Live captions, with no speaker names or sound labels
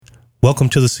Welcome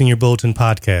to the Senior Bulletin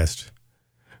Podcast.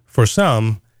 For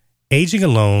some, aging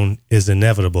alone is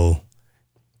inevitable,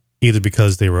 either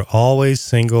because they were always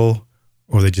single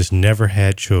or they just never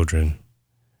had children.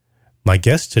 My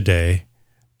guest today,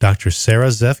 Dr. Sara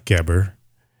Zeff Geber,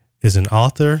 is an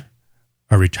author,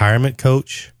 a retirement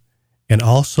coach, and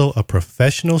also a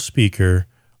professional speaker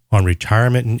on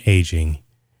retirement and aging.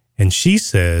 And she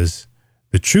says,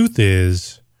 the truth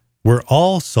is, we're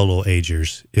all solo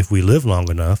agers if we live long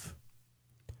enough.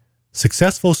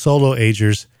 Successful solo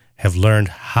agers have learned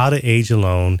how to age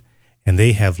alone, and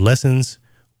they have lessons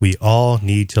we all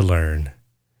need to learn.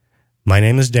 My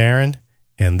name is Darren,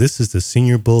 and this is the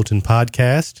Senior Bulletin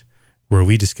Podcast, where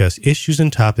we discuss issues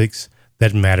and topics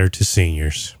that matter to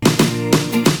seniors.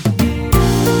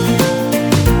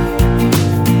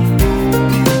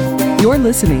 You're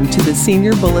listening to the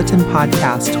Senior Bulletin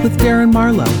Podcast with Darren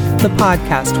Marlowe, the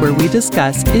podcast where we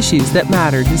discuss issues that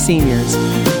matter to seniors.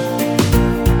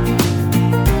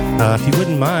 If you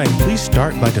wouldn't mind, please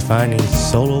start by defining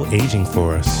solo aging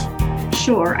for us.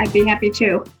 Sure, I'd be happy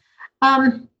to.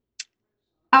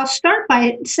 I'll start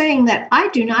by saying that I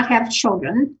do not have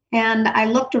children, and I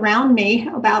looked around me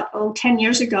about 10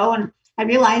 years ago, and I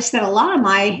realized that a lot of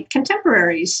my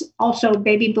contemporaries, also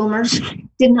baby boomers,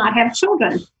 did not have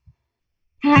children.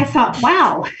 And I thought,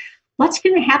 wow, what's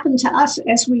going to happen to us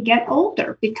as we get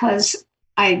older? Because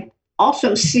I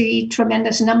also see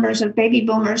tremendous numbers of baby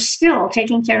boomers still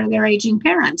taking care of their aging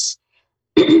parents.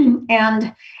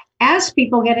 And as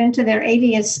people get into their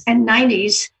 80s and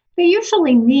 90s, they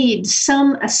usually need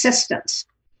some assistance.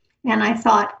 And I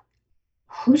thought,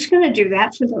 who's going to do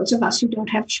that for those of us who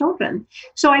don't have children?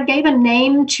 So I gave a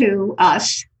name to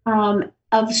us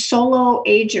of Solo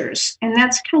Agers, and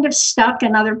that's kind of stuck,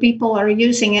 and other people are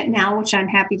using it now, which I'm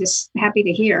happy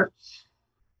to hear.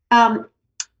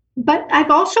 But I've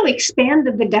also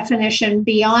expanded the definition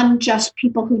beyond just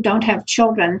people who don't have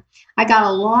children. I got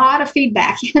a lot of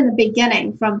feedback in the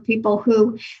beginning from people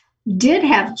who did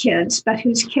have kids, but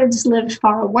whose kids lived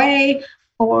far away,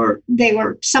 or they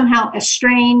were somehow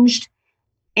estranged,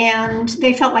 and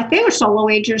they felt like they were solo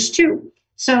agers too.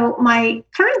 So my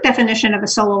current definition of a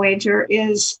solo ager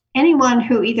is anyone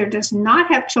who either does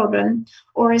not have children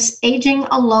or is aging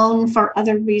alone for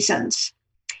other reasons.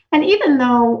 And even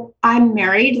though I'm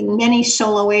married and many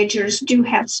solo agers do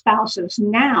have spouses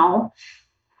now,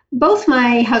 both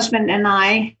my husband and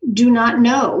I do not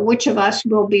know which of us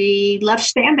will be left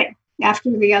standing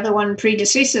after the other one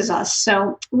predeceases us.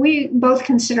 So we both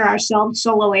consider ourselves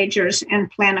solo agers and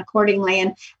plan accordingly.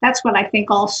 And that's what I think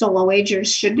all solo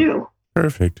agers should do.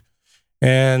 Perfect.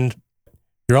 And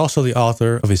you're also the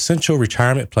author of Essential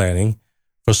Retirement Planning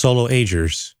for Solo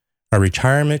Agers, a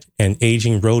retirement and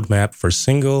aging roadmap for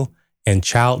single and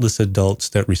childless adults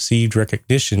that received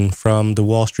recognition from the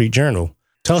Wall Street Journal.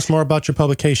 Tell us more about your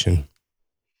publication.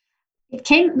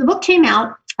 The book came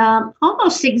out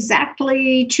almost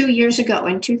exactly 2 years ago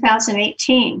in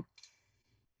 2018.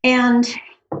 And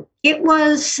it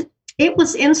was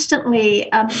instantly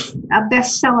a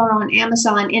bestseller on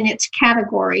Amazon in its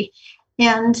category.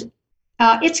 And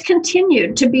it's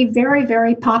continued to be very,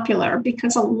 very popular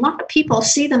because a lot of people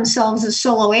see themselves as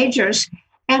solo agers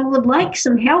and would like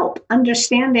some help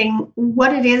understanding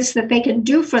what it is that they can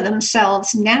do for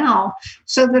themselves now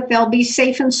so that they'll be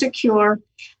safe and secure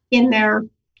in their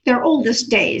oldest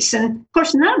days. And of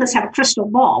course, none of us have a crystal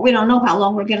ball. We don't know how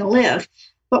long we're going to live,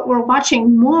 but we're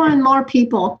watching more and more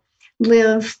people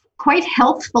live quite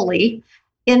healthfully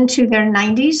into their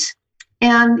 90s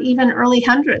and even early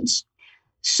hundreds.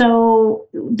 So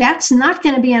that's not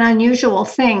going to be an unusual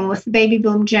thing with the baby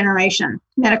boom generation.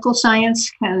 Medical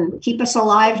science can keep us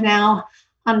alive now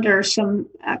under some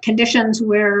conditions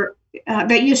where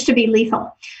that used to be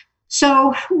lethal.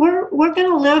 So we're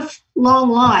going to live long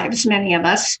lives, many of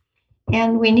us,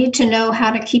 and we need to know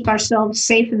how to keep ourselves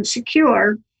safe and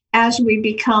secure as we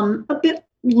become a bit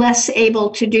less able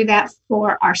to do that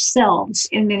for ourselves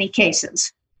in many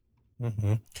cases.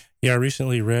 Mm-hmm. Yeah, I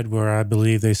recently read where I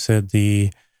believe they said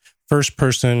the first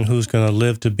person who's going to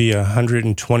live to be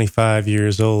 125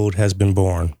 years old has been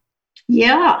born.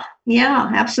 Yeah,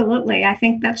 absolutely. I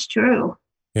think that's true.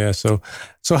 Yeah. So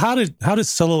how did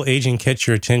solo aging catch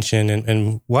your attention,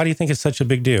 and why do you think it's such a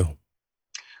big deal?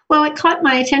 Well, it caught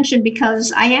my attention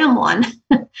because I am one.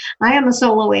 I am a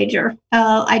solo ager.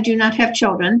 I do not have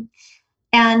children.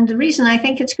 And the reason I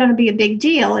think it's going to be a big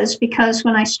deal is because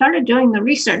when I started doing the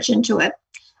research into it,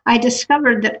 I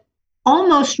discovered that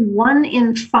almost 1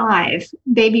 in 5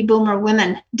 baby boomer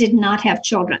women did not have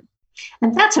children.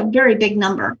 And that's a very big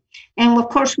number. And of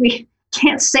course, we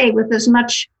can't say with as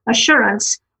much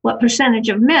assurance what percentage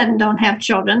of men don't have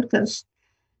children, because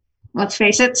let's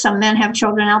face it, some men have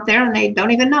children out there and they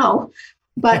don't even know.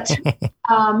 But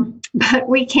but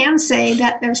we can say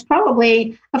that there's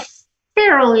probably a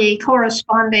fairly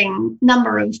corresponding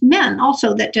number of men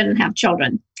also that didn't have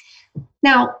children.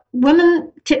 Now,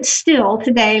 women still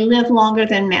today live longer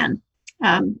than men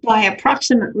by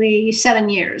approximately 7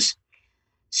 years.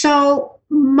 So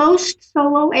most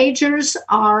solo agers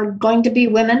are going to be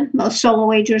women. Most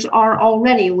solo agers are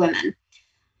already women.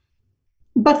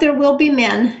 But there will be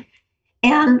men.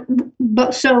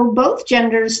 So both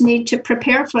genders need to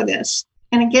prepare for this.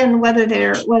 And again, whether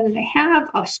they have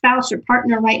a spouse or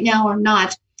partner right now or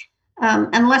not,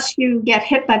 unless you get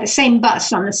hit by the same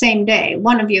bus on the same day,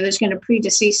 one of you is going to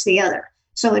predecease the other.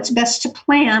 So it's best to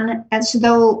plan as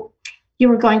though you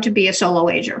were going to be a solo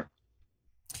ager.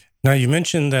 Now, you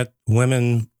mentioned that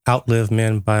women outlive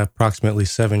men by approximately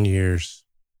 7 years.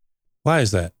 Why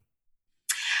is that?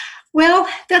 Well,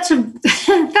 that's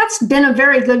been a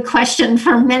very good question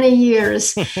for many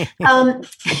years. Back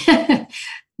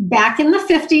in the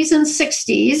 50s and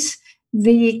 60s,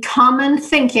 the common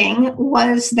thinking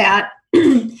was that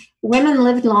women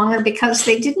lived longer because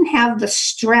they didn't have the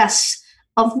stress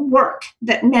of work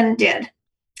that men did.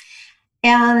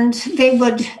 And they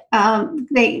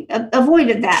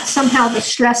avoided that. Somehow the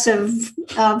stress of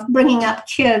bringing up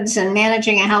kids and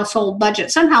managing a household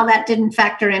budget, somehow that didn't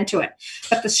factor into it.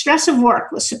 But the stress of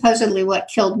work was supposedly what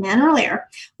killed men earlier.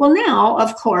 Well, now,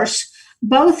 of course,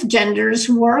 both genders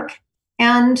work,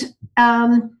 and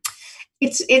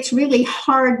it's really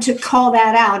hard to call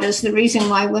that out as the reason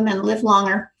why women live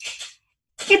longer.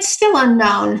 It's still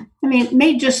unknown. I mean, it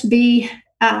may just be...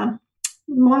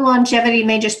 more longevity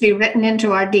may just be written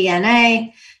into our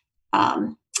DNA,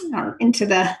 or into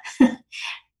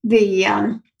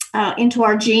into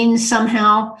our genes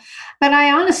somehow. But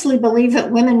I honestly believe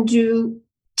that women do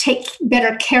take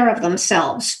better care of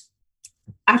themselves.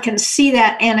 I can see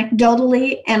that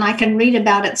anecdotally, and I can read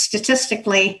about it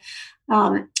statistically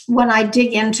when I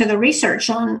dig into the research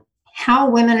on how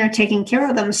women are taking care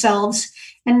of themselves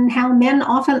and how men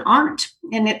often aren't.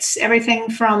 And it's everything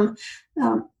from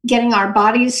getting our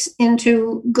bodies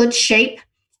into good shape,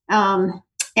 and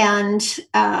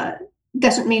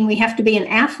doesn't mean we have to be an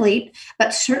athlete,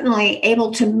 but certainly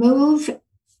able to move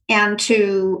and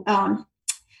to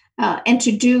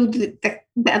do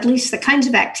at least the kinds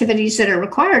of activities that are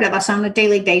required of us on a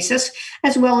daily basis,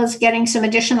 as well as getting some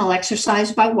additional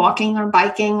exercise by walking or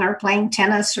biking or playing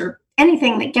tennis or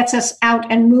anything that gets us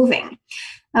out and moving.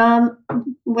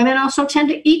 Women also tend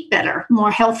to eat better,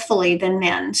 more healthfully than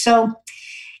men. So,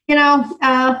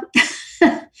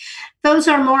 those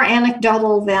are more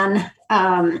anecdotal than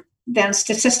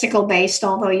statistical based,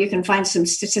 although you can find some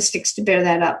statistics to bear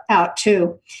that out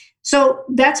too. So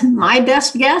that's my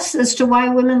best guess as to why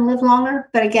women live longer.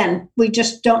 But again, we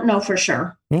just don't know for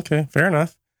sure. Okay, fair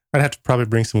enough. I'd have to probably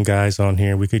bring some guys on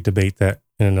here. We could debate that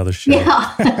in another show.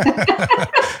 Yeah.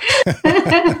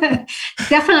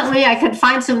 Definitely, I could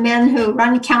find some men who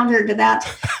run counter to that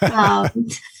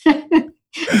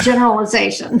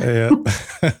generalization. Yeah.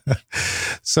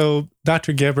 So,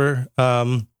 Dr. Geber,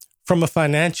 from a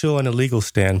financial and a legal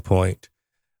standpoint,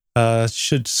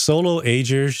 should solo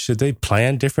agers, should they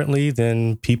plan differently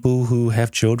than people who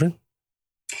have children?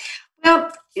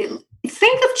 Well,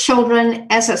 think of children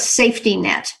as a safety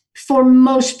net for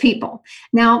most people.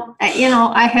 Now,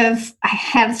 I have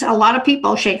had a lot of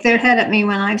people shake their head at me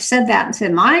when I've said that and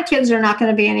said, my kids are not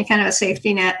going to be any kind of a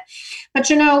safety net. But,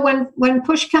 when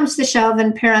push comes to shove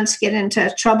and parents get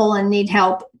into trouble and need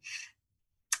help,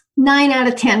 9 out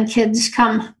of 10 kids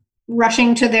come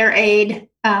rushing to their aid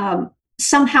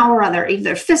somehow or other,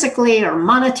 either physically or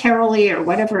monetarily or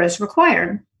whatever is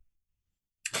required.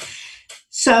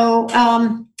 So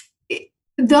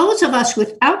those of us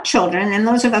without children and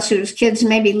those of us whose kids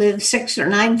maybe live 6,000 or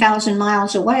 9,000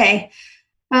 miles away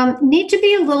need to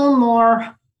be a little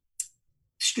more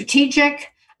strategic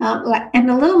and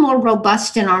a little more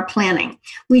robust in our planning.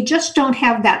 We just don't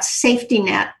have that safety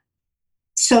net,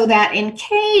 so that in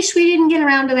case we didn't get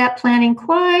around to that planning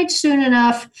quite soon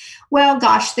enough, well,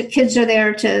 gosh, the kids are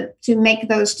there to make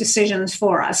those decisions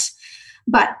for us.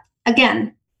 But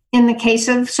again, in the case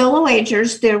of solo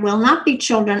agers, there will not be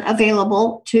children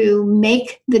available to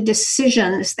make the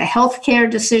decisions, the healthcare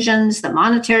decisions, the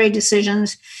monetary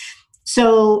decisions.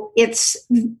 So it's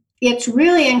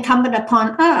really incumbent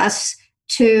upon us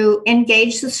to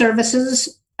engage the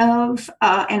services of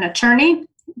an attorney,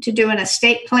 to do an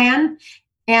estate plan.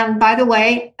 And by the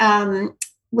way,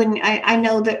 when I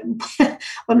know that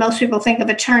when most people think of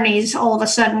attorneys, all of a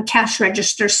sudden cash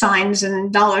register signs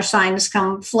and dollar signs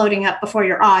come floating up before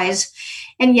your eyes.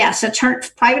 And yes,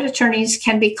 private attorneys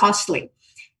can be costly.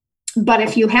 But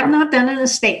if you have not done an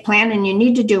estate plan and you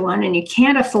need to do one and you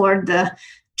can't afford the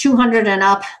 $200 and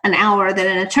up an hour that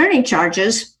an attorney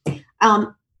charges,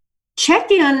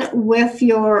 check in with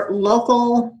your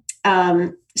local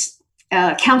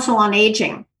council on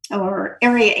aging or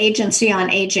area agency on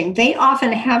aging. They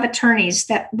often have attorneys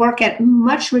that work at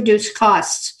much reduced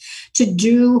costs to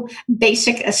do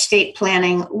basic estate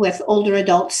planning with older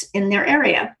adults in their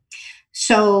area.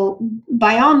 So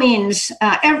by all means,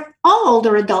 all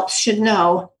older adults should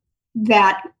know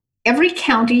that every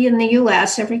county in the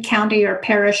U.S., every county or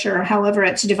parish or however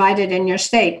it's divided in your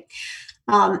state,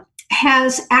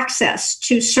 has access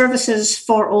to services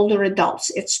for older adults.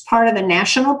 It's part of a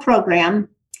national program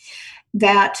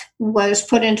that was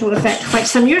put into effect quite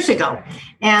some years ago.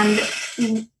 And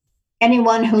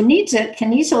anyone who needs it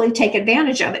can easily take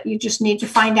advantage of it. You just need to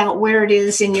find out where it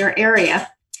is in your area,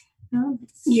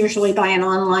 usually by an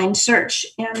online search,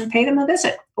 and pay them a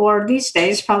visit. Or these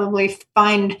days, probably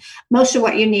find most of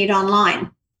what you need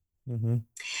online. Mm-hmm.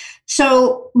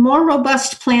 So more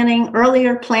robust planning,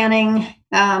 earlier planning,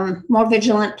 more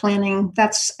vigilant planning.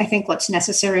 That's, I think, what's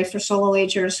necessary for solo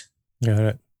agers. Got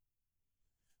it.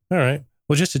 All right.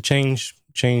 Well, just to change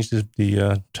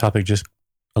the topic just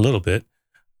a little bit,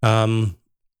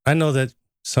 I know that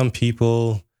some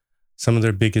people, some of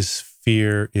their biggest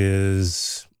fear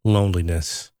is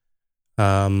loneliness.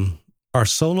 Are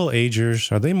solo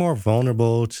agers, are they more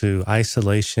vulnerable to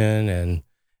isolation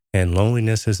and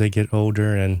loneliness as they get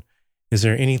older? And is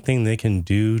there anything they can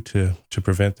do to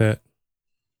prevent that?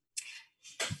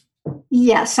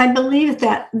 Yes, I believe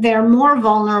that they're more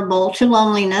vulnerable to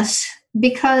loneliness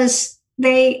because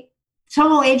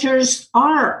solo agers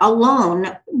are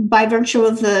alone by virtue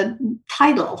of the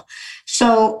title.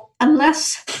 So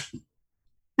unless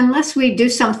we do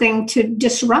something to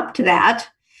disrupt that,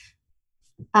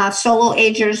 solo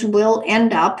agers will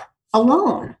end up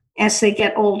alone as they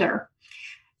get older.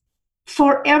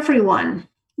 For everyone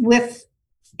with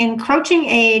encroaching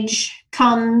age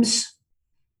comes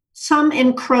some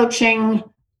encroaching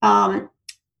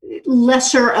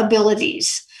lesser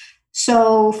abilities.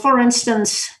 So, for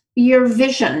instance, your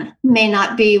vision may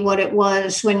not be what it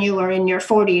was when you were in your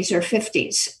 40s or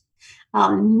 50s.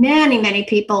 Many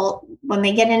people, when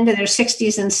they get into their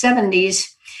 60s and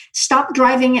 70s, stop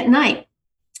driving at night.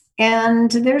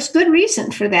 And there's good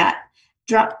reason for that.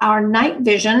 Our night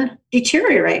vision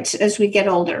deteriorates as we get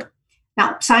older.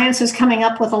 Now, science is coming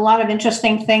up with a lot of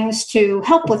interesting things to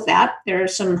help with that. There are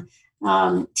some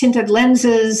tinted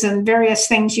lenses and various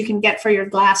things you can get for your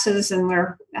glasses, and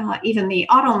where even the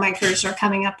automakers are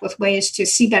coming up with ways to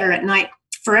see better at night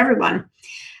for everyone.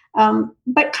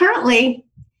 But currently,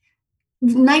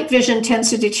 night vision tends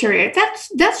to deteriorate.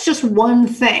 That's just one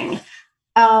thing.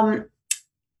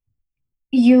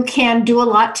 You can do a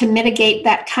lot to mitigate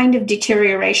that kind of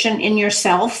deterioration in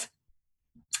yourself.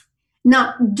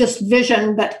 Not just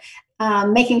vision, but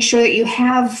making sure that you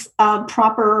have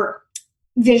proper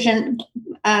vision,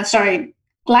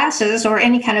 glasses or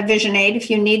any kind of vision aid if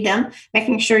you need them.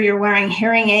 Making sure you're wearing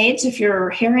hearing aids if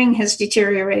your hearing has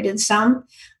deteriorated some.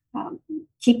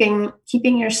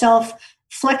 Keeping yourself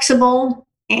flexible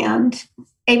and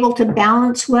able to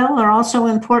balance well are also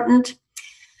important.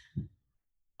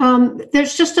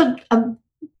 There's just so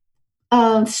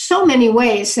many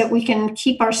ways that we can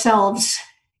keep ourselves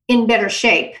in better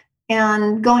shape,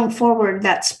 and going forward,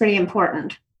 that's pretty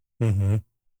important. Mm-hmm.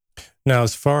 Now,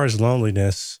 as far as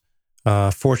loneliness,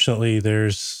 fortunately,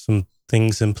 there's some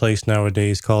things in place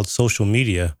nowadays called social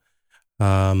media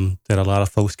that a lot of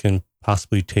folks can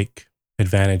possibly take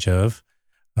advantage of,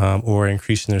 or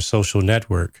increasing their social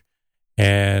network.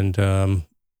 And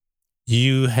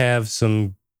you have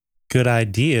some good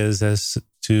ideas as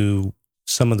to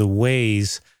some of the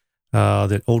ways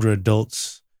that older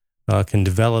adults can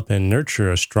develop and nurture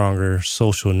a stronger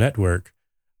social network,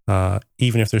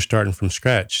 even if they're starting from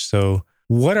scratch. So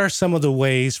what are some of the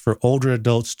ways for older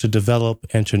adults to develop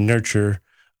and to nurture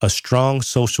a strong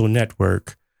social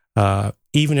network,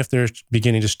 even if they're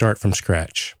beginning to start from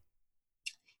scratch?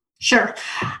 Sure.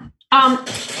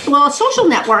 Well, a social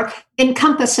network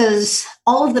encompasses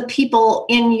all of the people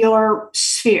in your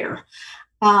sphere.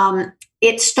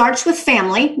 It starts with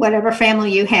family, whatever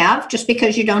family you have. Just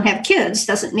because you don't have kids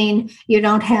doesn't mean you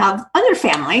don't have other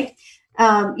family.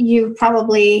 You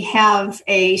probably have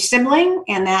a sibling,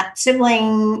 and that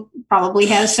sibling probably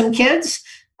has some kids.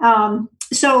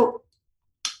 So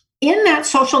in that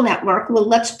social network, well,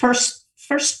 let's first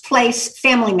place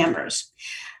family members.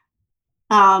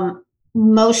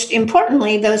 Most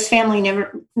importantly, those family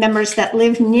members that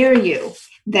live near you,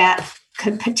 that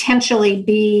could potentially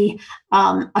be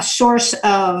a source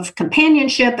of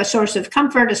companionship, a source of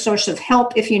comfort, a source of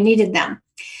help if you needed them.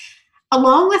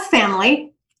 Along with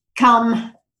family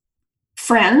come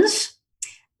friends,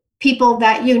 people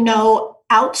that you know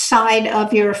outside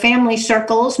of your family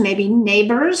circles, maybe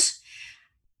neighbors.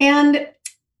 And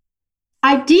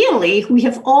ideally, we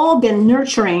have all been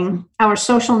nurturing our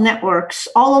social networks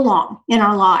all along in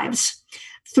our lives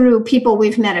through people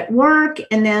we've met at work.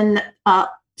 And then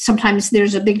sometimes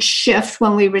there's a big shift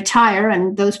when we retire,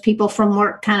 and those people from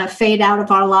work kind of fade out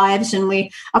of our lives and we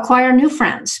acquire new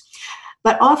friends.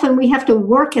 But often we have to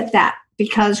work at that,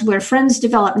 because where friends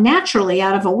develop naturally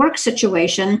out of a work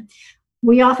situation,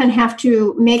 we often have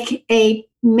to make a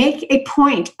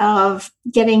point of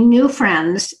getting new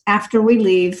friends after we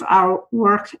leave our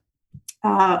work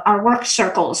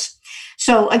circles.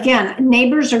 So again,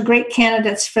 neighbors are great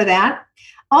candidates for that.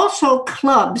 Also,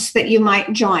 clubs that you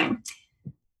might join.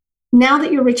 Now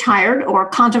that you're retired or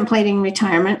contemplating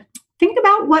retirement, think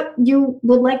about what you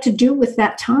would like to do with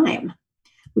that time.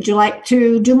 Would you like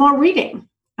to do more reading?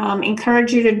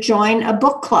 Encourage you to join a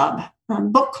book club.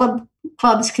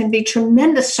 Clubs can be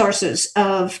tremendous sources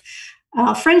of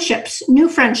friendships, new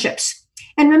friendships.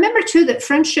 And remember, too, that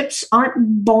friendships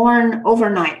aren't born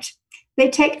overnight. They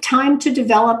take time to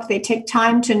develop. They take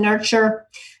time to nurture.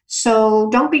 So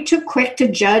don't be too quick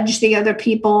to judge the other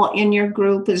people in your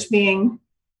group as being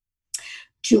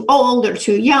too old or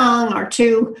too young or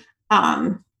too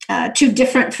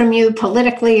different from you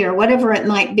politically or whatever it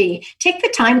might be. Take the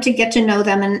time to get to know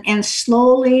them and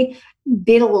slowly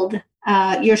build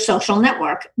your social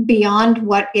network beyond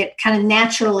what it kind of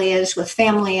naturally is with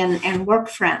family and work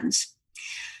friends.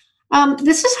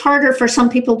 This is harder for some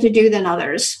people to do than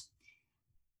others.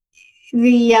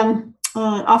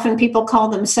 Often people call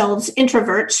themselves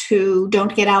introverts who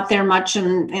don't get out there much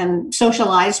and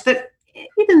socialize, but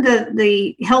even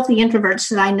the healthy introverts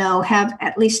that I know have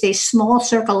at least a small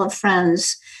circle of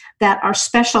friends that are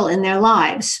special in their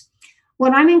lives.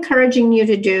 What I'm encouraging you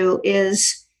to do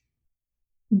is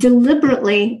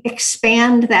deliberately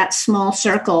expand that small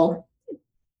circle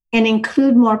and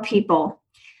include more people.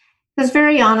 Because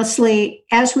very honestly,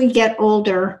 as we get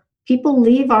older, people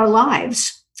leave our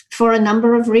lives for a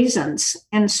number of reasons.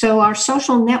 And so our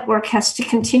social network has to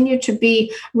continue to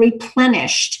be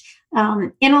replenished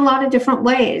in a lot of different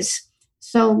ways.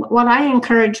 So what I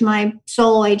encourage my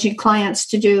solo aging clients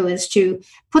to do is to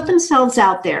put themselves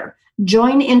out there,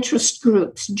 join interest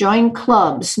groups, join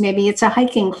clubs. Maybe it's a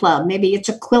hiking club. Maybe it's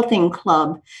a quilting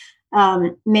club.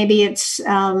 Maybe it's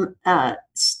a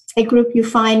group you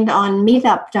find on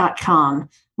meetup.com.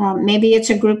 Maybe it's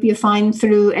a group you find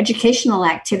through educational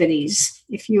activities.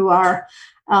 If you are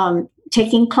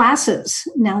taking classes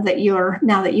now that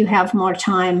you have more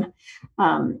time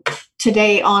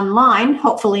today online,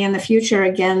 hopefully in the future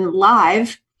again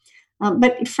live.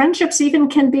 But friendships even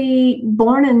can be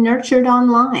born and nurtured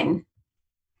online.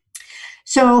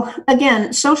 So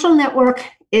again, social network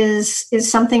is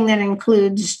something that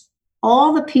includes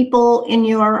all the people in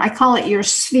I call it your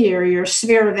sphere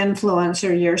of influence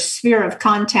or your sphere of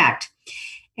contact.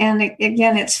 And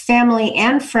again, it's family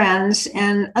and friends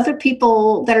and other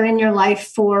people that are in your life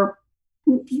for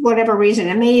whatever reason.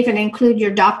 It may even include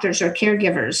your doctors or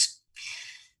caregivers.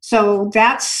 So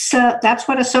that's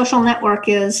what a social network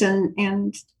is.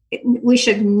 And we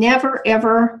should never,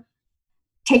 ever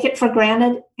take it for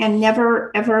granted and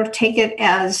never, ever take it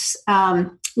as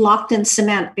locked in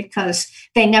cement, because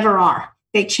they never are.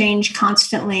 They change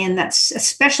constantly. And that's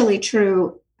especially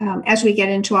true as we get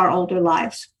into our older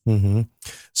lives. Mm-hmm.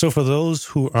 So for those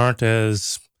who aren't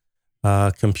as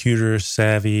computer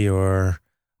savvy or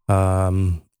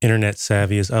internet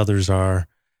savvy as others are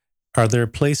there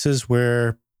places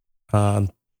where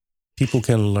people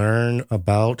can learn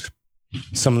about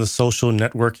some of the social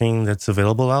networking that's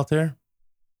available out there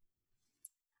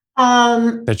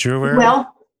that you're aware of?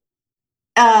 Well,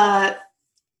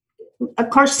 of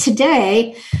course,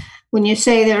 today, when you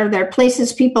say there are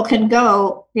places people can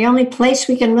go, the only place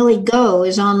we can really go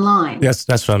is online. Yes,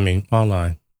 that's what I mean,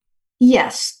 online.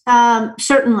 Yes,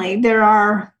 certainly. There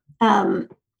are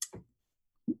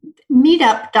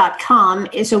meetup.com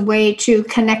is a way to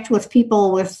connect with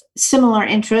people with similar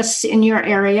interests in your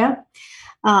area.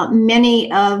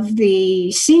 Many of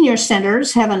the senior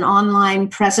centers have an online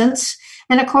presence.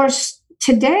 And of course,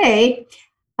 today,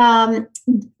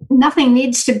 nothing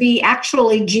needs to be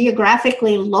actually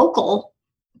geographically local.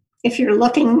 If you're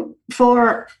looking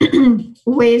for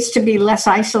ways to be less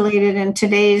isolated in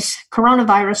today's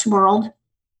coronavirus world,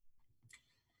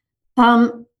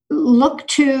 look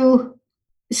to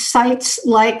sites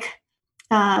like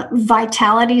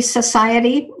Vitality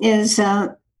Society is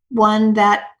one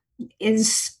that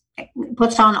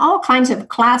puts on all kinds of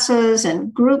classes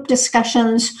and group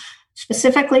discussions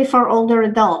specifically for older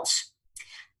adults.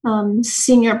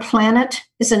 Senior Planet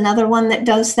is another one that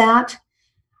does that.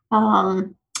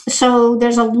 So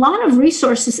there's a lot of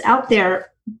resources out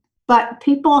there, but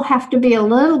people have to be a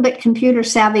little bit computer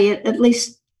savvy, at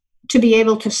least to be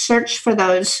able to search for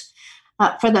those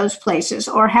places,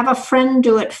 or have a friend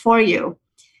do it for you.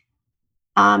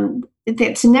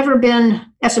 It's never been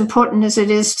as important as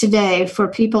it is today for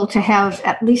people to have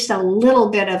at least a little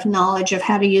bit of knowledge of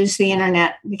how to use the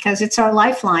internet, because it's our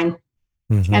lifeline.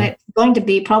 Mm-hmm. And it's going to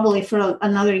be probably for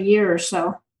another year or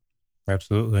so.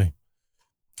 Absolutely.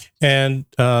 And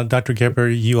Dr. Geber,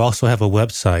 you also have a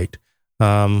website.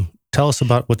 Tell us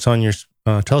about what's on your.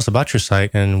 Tell us about your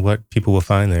site and what people will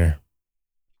find there.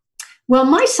 Well,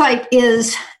 my site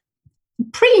is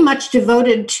pretty much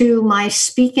devoted to my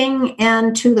speaking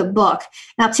and to the book.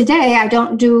 Now, today I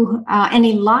don't do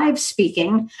any live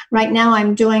speaking. Right now,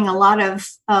 I'm doing a lot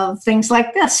of things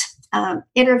like this,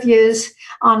 interviews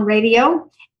on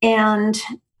radio and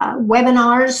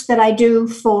webinars that I do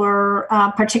for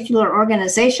particular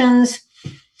organizations.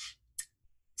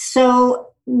 So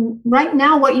right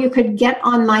now, what you could get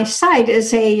on my site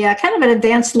is a kind of an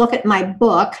advanced look at my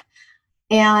book.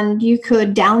 And you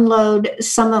could download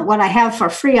some of what I have for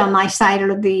free on my site,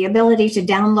 or the ability to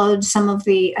download some of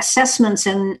the assessments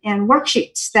and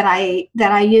worksheets that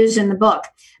I use in the book.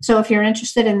 So if you're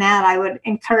interested in that, I would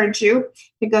encourage you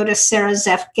to go to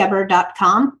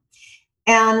sarazeffgeber.com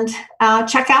and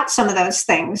check out some of those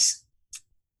things.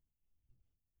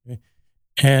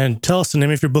 And tell us the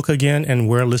name of your book again and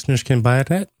where listeners can buy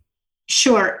it at.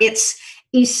 Sure. It's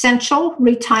Essential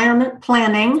Retirement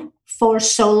Planning for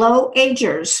Solo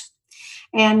Agers.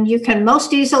 And you can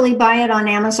most easily buy it on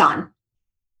Amazon.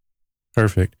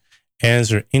 Perfect. And is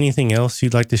there anything else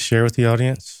you'd like to share with the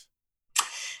audience?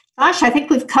 Gosh, I think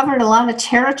we've covered a lot of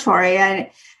territory.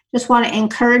 I just want to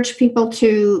encourage people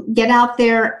to get out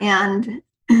there and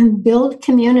build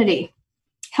community.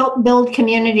 Help build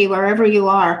community wherever you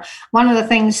are. One of the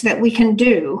things that we can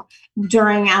do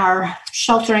during our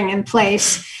sheltering in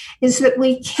place is that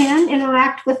we can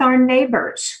interact with our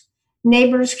neighbors.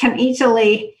 Neighbors can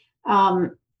easily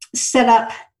set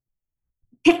up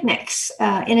picnics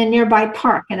in a nearby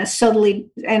park in a socially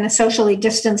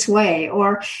distanced way.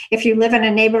 Or if you live in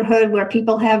a neighborhood where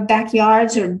people have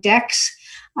backyards or decks,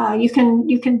 you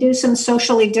can do some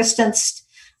socially distanced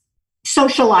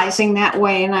socializing that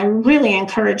way. And I really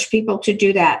encourage people to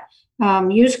do that.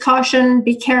 Use caution,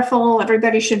 be careful.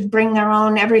 Everybody should bring their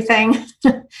own everything.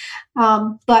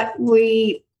 But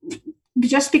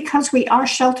just because we are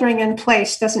sheltering in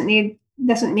place doesn't mean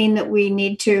that we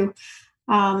need to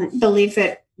believe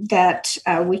that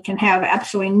we can have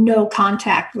absolutely no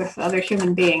contact with other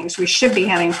human beings. We should be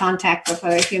having contact with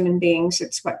other human beings.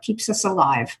 It's what keeps us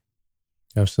alive.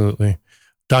 Absolutely.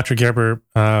 Dr. Geber,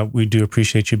 we do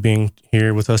appreciate you being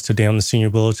here with us today on the Senior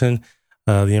Bulletin.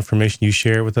 The information you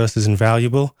share with us is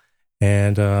invaluable,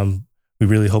 and we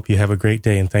really hope you have a great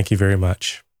day, and thank you very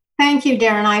much. Thank you,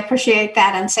 Darren. I appreciate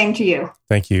that, and same to you.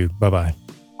 Thank you. Bye-bye.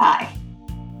 Bye.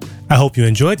 I hope you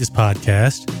enjoyed this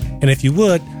podcast, and if you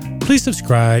would, please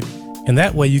subscribe, and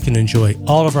that way you can enjoy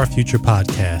all of our future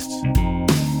podcasts.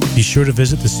 Be sure to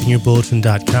visit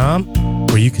theseniorbulletin.com,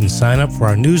 where you can sign up for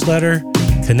our newsletter,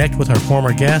 connect with our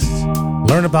former guests,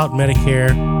 learn about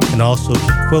Medicare, and also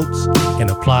get quotes and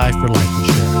apply for life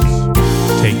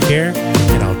insurance. Take care,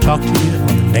 and I'll talk to you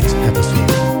on the next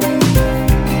episode.